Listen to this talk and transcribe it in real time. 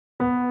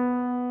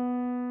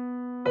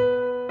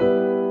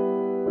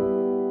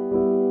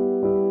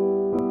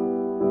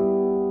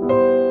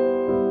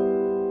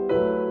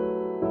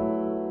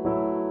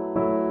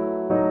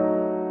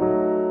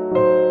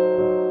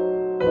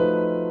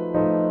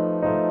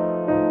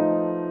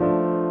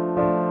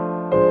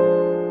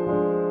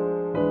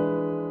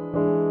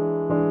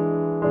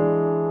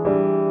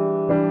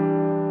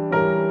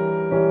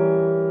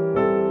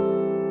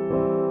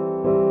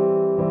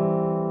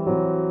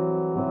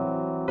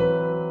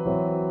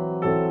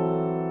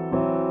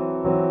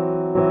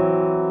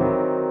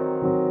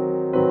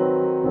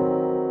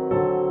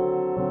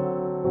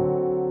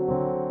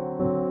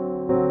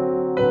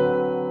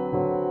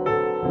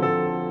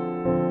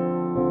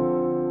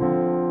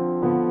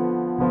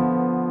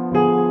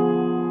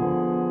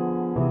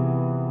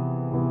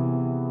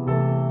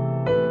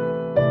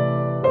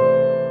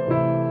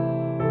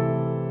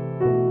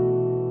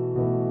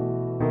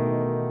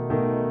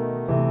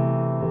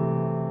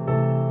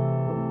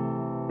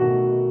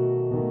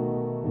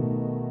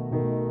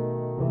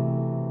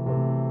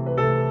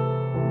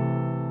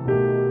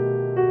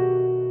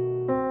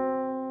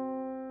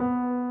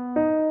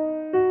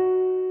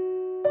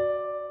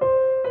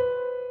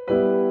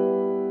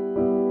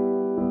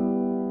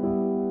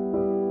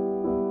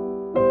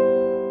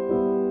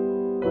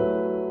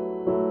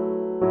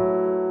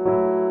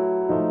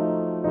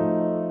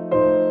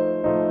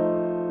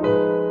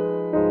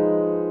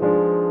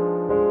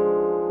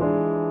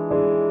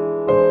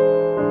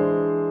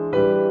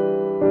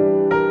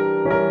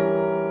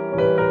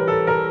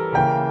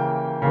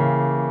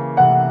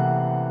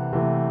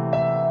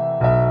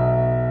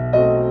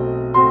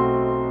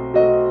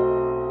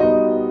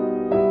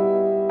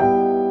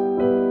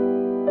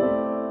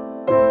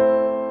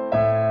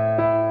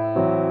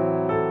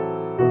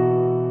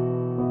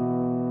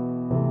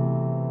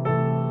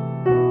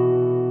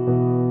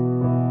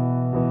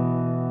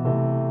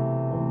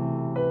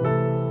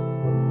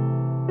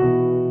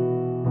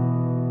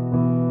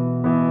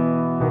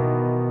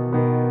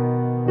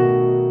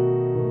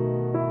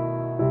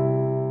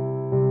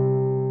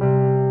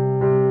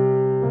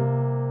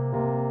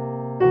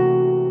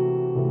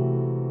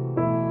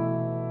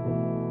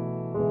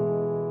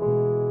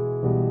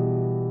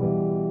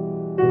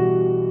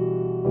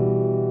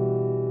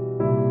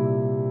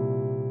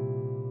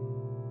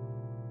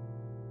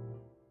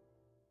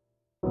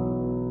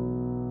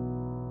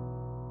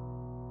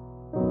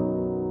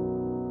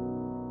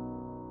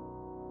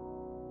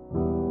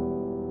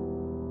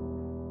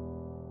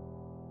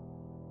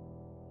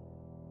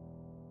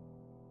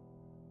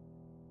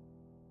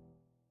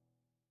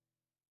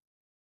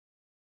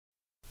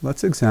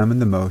Let's examine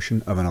the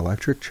motion of an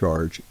electric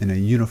charge in a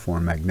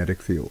uniform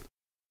magnetic field.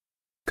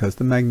 Because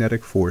the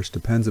magnetic force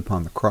depends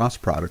upon the cross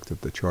product of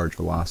the charge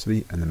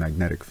velocity and the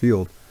magnetic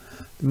field,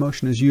 the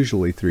motion is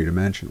usually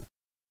three-dimensional.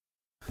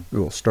 We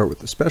will start with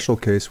the special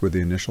case where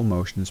the initial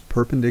motion is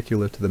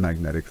perpendicular to the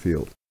magnetic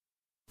field.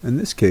 In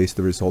this case,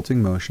 the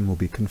resulting motion will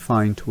be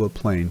confined to a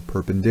plane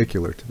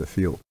perpendicular to the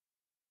field.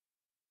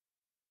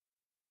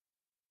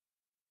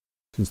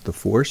 Since the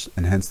force,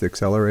 and hence the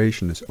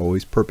acceleration, is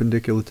always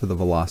perpendicular to the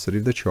velocity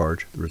of the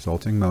charge, the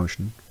resulting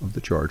motion of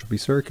the charge will be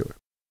circular.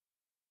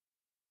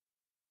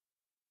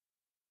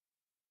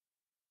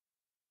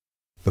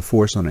 The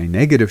force on a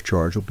negative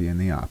charge will be in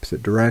the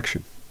opposite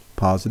direction.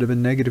 Positive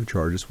and negative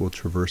charges will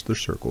traverse their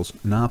circles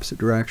in opposite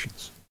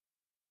directions.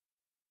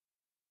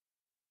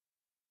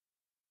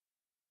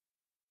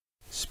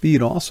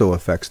 Speed also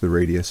affects the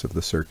radius of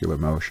the circular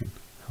motion.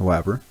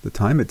 However, the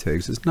time it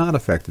takes is not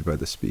affected by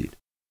the speed.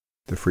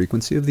 The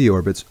frequency of the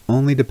orbits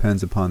only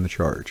depends upon the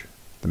charge,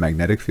 the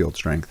magnetic field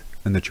strength,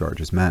 and the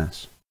charge's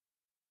mass.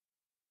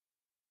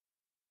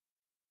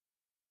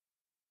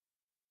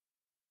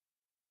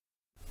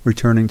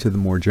 Returning to the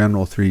more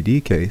general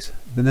 3D case,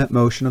 the net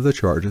motion of the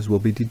charges will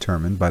be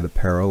determined by the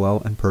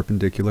parallel and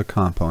perpendicular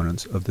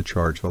components of the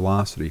charge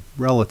velocity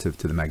relative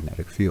to the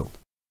magnetic field.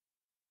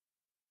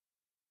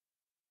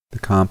 The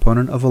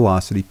component of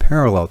velocity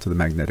parallel to the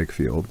magnetic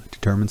field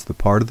determines the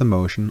part of the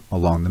motion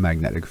along the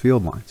magnetic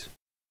field lines.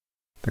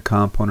 The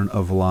component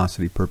of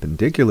velocity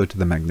perpendicular to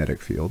the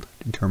magnetic field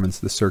determines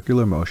the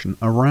circular motion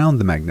around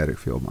the magnetic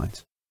field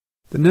lines.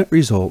 The net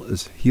result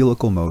is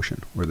helical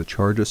motion, where the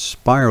charges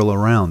spiral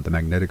around the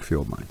magnetic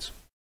field lines.